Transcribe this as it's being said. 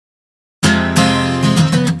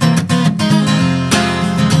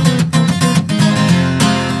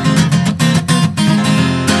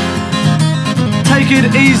take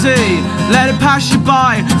it easy, let it pass you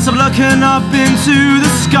by. Stop looking up into the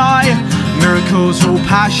sky. Miracles will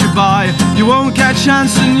pass you by. You won't get a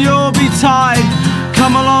chance and you'll be tied.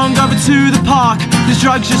 Come along over to the park. There's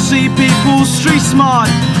drugs, you see people street smart.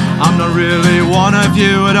 I'm not really one of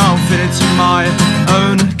you, I don't fit into my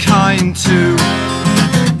own kind too.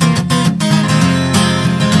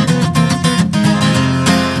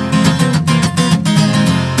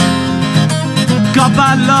 Got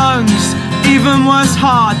bad lungs, even worse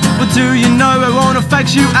heart. But do you know it won't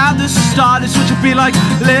affect you at the start? It's what you'll be like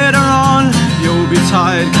later on. You'll be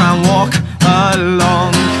tired, can't walk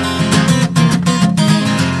along.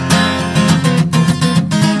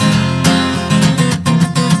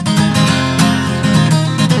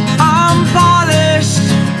 I'm polished,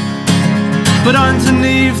 but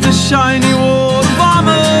underneath the shiny wall of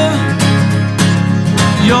armor,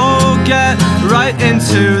 you'll get right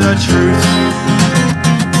into the truth.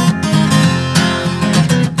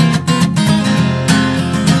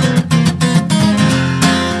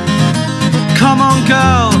 Come on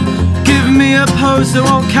girl, give me a pose that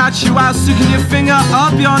won't catch you out, sticking your finger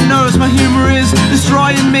up your nose. My humor is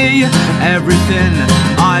destroying me, everything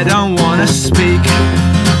I don't wanna speak.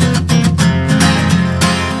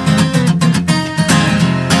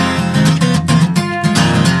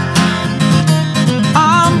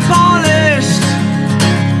 I'm polished,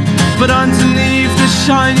 but underneath the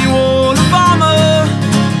shiny wall of armor,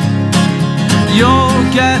 you'll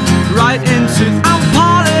get right into. I'm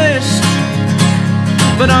polished,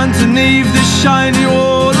 but underneath this shiny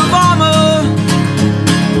wall of armor,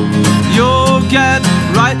 you'll get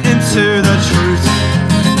right into the truth.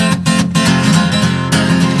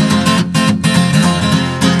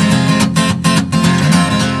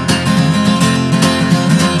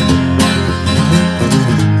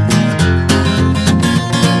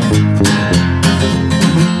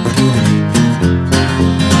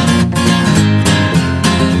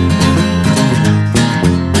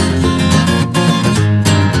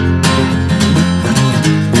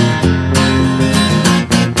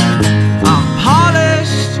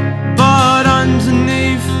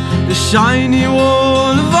 Shiny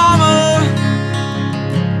wall of armor,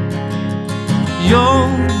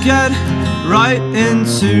 you'll get right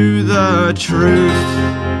into the truth.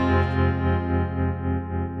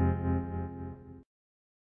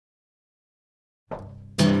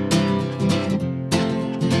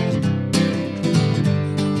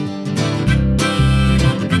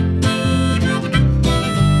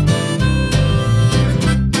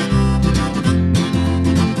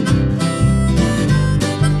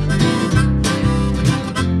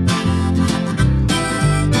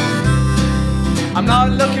 I'm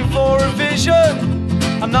not looking for a vision,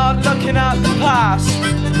 I'm not looking at the past.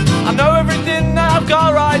 I know everything that I've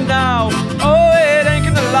got right now, oh it ain't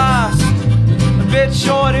gonna last. A bit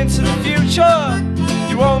short into the future,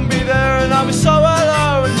 you won't be there and I'll be so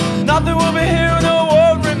alone. Nothing will be here and I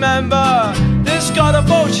won't remember this God of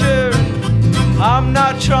fortune. I'm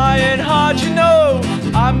not trying hard, you know,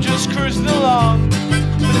 I'm just cruising along.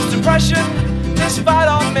 But this depression, this fight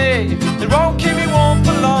on me, it won't keep me warm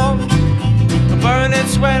for long. Burning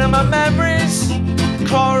sweat on my memories,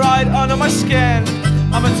 crawl right under my skin.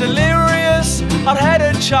 I'm a delirious,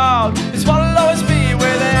 hot-headed child, it's what I'll always be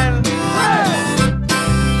within.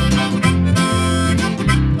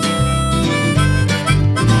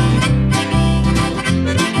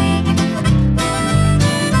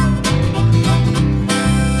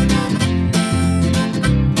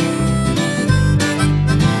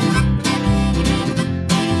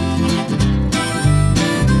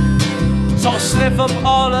 So I'll sniff up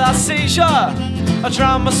all of that seizure, I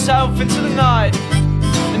drown myself into the night.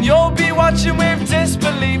 And you'll be watching with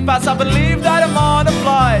disbelief as I believe that I'm on a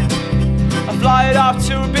flight. I fly it off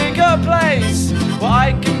to a bigger place where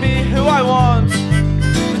I can be who I want.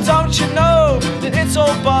 But don't you know that it's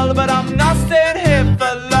all bull, but I'm not staying here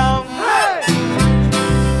for long. Hey!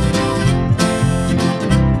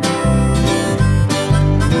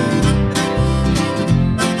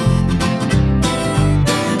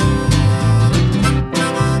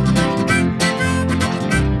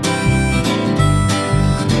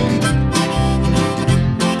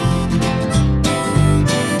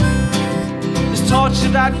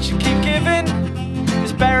 Torture that you keep giving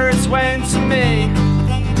is bearing its way into me.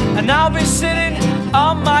 And I'll be sitting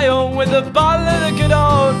on my own with a bottle of the good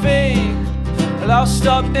old V. Lost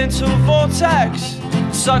up into a vortex,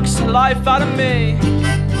 it sucks the life out of me.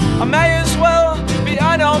 I may as well be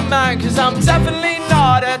an old man, cause I'm definitely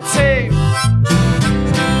not a teen.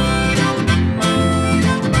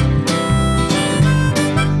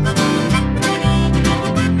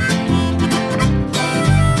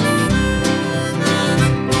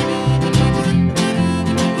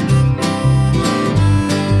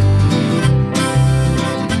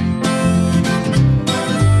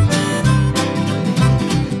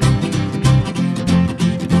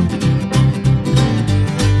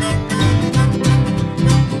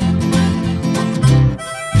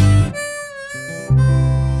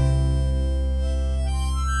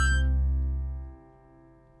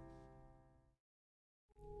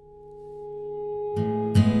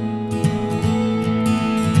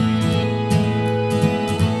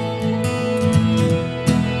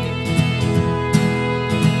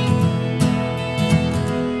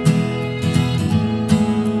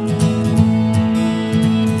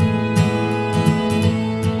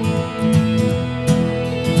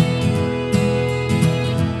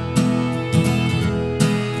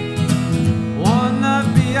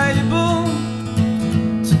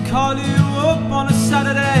 call you up on a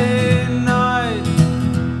Saturday night.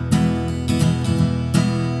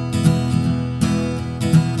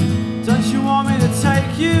 Don't you want me to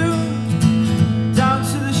take you down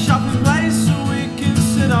to the shopping place so we can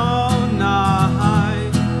sit all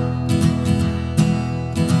night?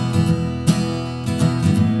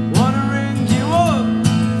 Wanna ring you up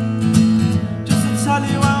just to tell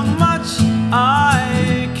you how much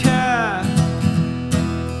I care.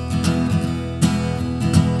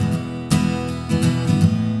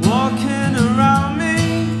 Walking around me,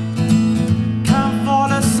 can't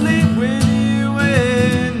fall asleep with you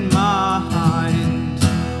in mind.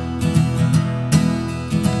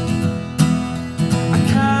 I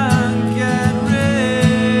can't get rid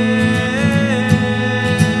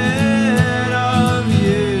of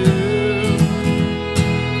you.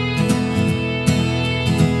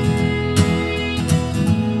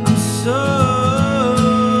 I'm so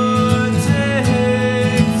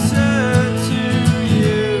addicted to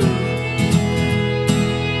you.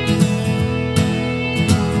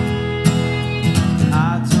 I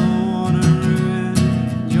don't wanna ruin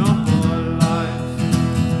your whole life.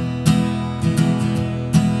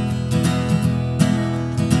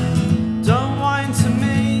 Don't whine to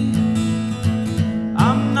me,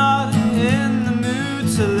 I'm not in the mood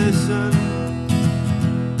to listen.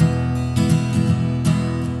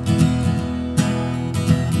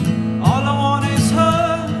 All I want is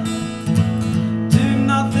her, do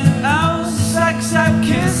nothing else except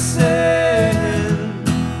kissing.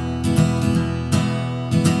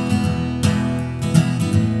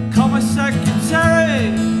 Call my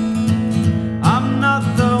secretary, I'm not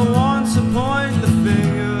the one to point the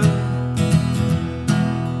finger.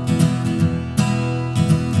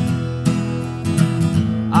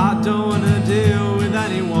 I don't wanna deal with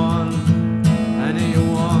anyone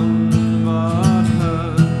but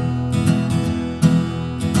her.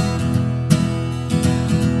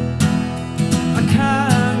 I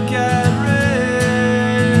can't get rid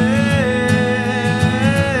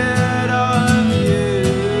of you.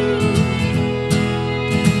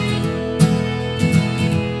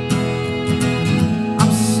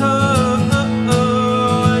 I'm so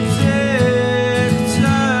addicted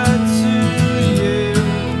to you.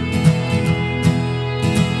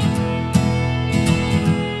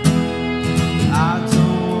 I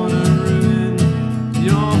don't wanna ruin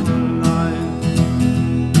your life.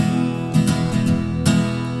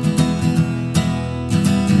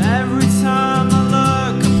 Every time I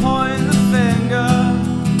look, I point the finger.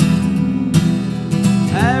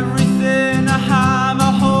 Everything I have, I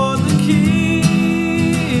hold the key.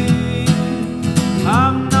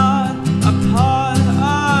 I'm not a part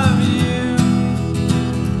of you.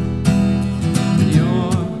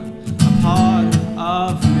 You're a part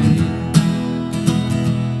of me.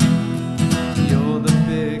 You're the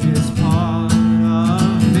biggest part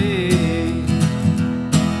of me.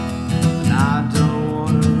 And I don't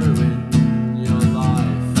wanna ruin your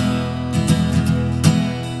life.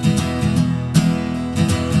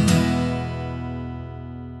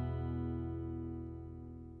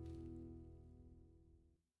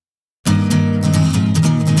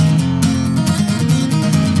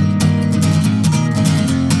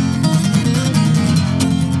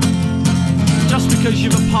 Just because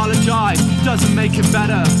you've apologized doesn't make it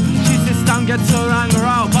better. She sits down, gets her anger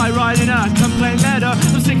out by writing a complaint letter.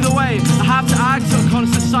 I'm sick of the way I have to act on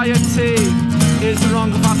society. Is it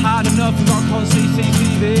wrong if I've had enough and got on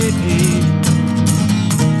CCTV?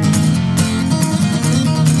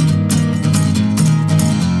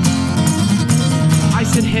 I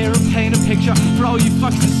sit here and paint a picture for all you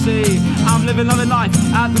fucks to see. I'm living loving life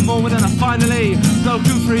at the moment and I finally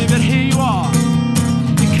broken free, but here you are.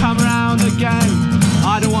 You come around again.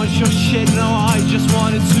 I don't want your shit, no, I just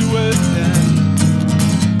wanted to end.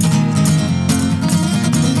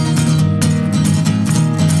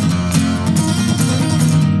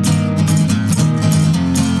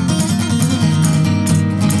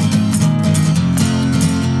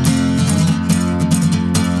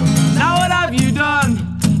 Now what have you done?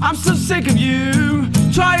 I'm so sick of you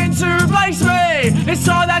trying to replace me. It's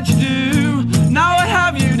all that you do. Now what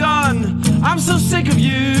have you done? I'm so sick of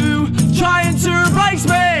you trying to replace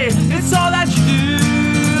me. It's all that you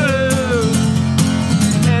do.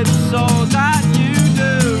 It's all that you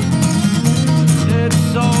do.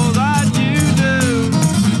 It's all that you do.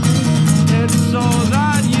 It's all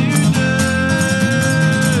that you do.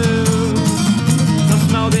 I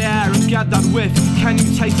smell the air and get that whiff. Can you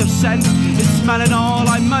taste your scent? It's smelling all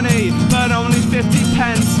like money, but only 50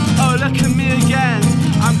 pence. Oh, look at me again.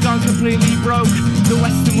 I'm gone completely broke. The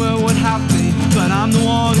Western world would have me, but I'm the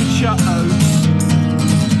one who chose.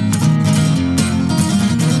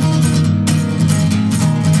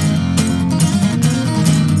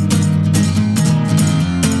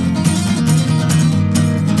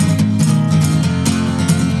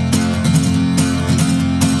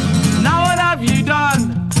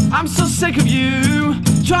 sick of you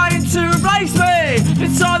trying to replace me.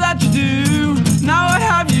 It's all that you do. Now what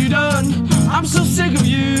have you done? I'm so sick of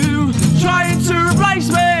you trying to replace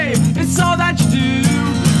me. It's all that you do.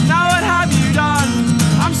 Now what have you done?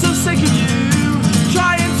 I'm so sick of you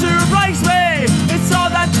trying to replace me. It's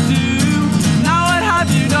all that you do. Now what have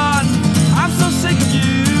you done? I'm so sick of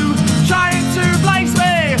you trying to replace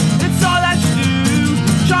me. It's all that you do.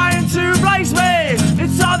 Trying to replace me.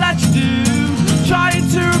 It's all that you do. Trying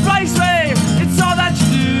to replace me. It's all that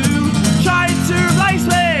you do. Trying to replace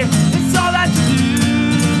me. It's all that you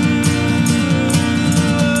do.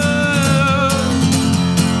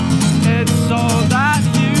 It's all that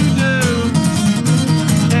you do.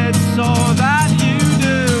 It's all that you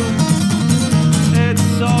do.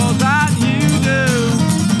 It's all that you do.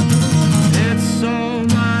 It's all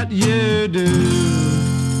that you do.